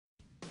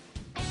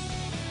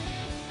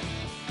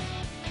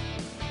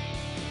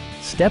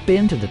Step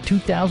into the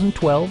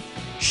 2012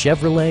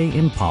 Chevrolet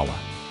Impala.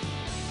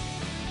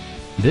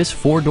 This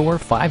four-door,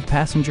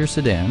 five-passenger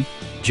sedan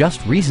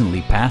just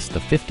recently passed the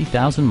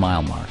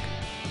 50,000-mile mark.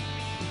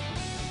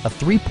 A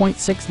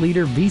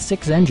 3.6-liter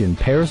V6 engine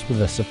pairs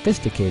with a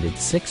sophisticated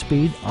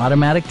six-speed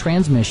automatic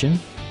transmission,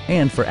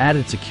 and for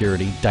added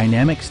security,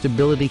 dynamic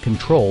stability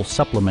control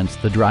supplements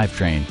the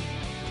drivetrain.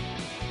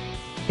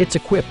 It's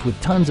equipped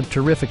with tons of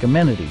terrific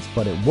amenities,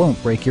 but it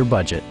won't break your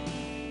budget.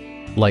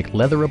 Like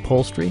leather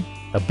upholstery,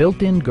 a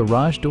built-in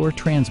garage door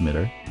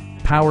transmitter,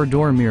 power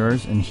door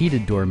mirrors and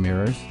heated door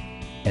mirrors,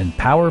 and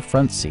power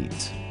front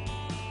seats.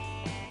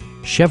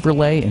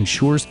 Chevrolet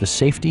ensures the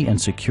safety and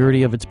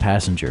security of its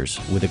passengers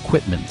with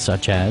equipment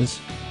such as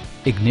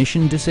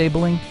ignition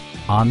disabling,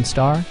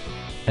 OnStar,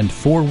 and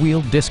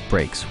four-wheel disc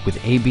brakes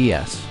with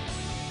ABS.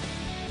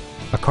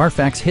 A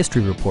Carfax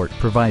history report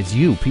provides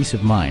you peace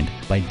of mind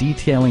by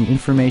detailing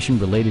information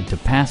related to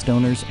past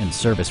owners and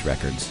service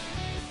records.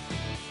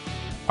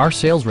 Our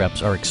sales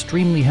reps are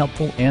extremely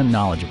helpful and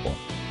knowledgeable.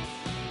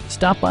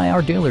 Stop by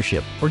our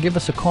dealership or give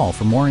us a call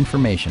for more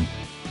information.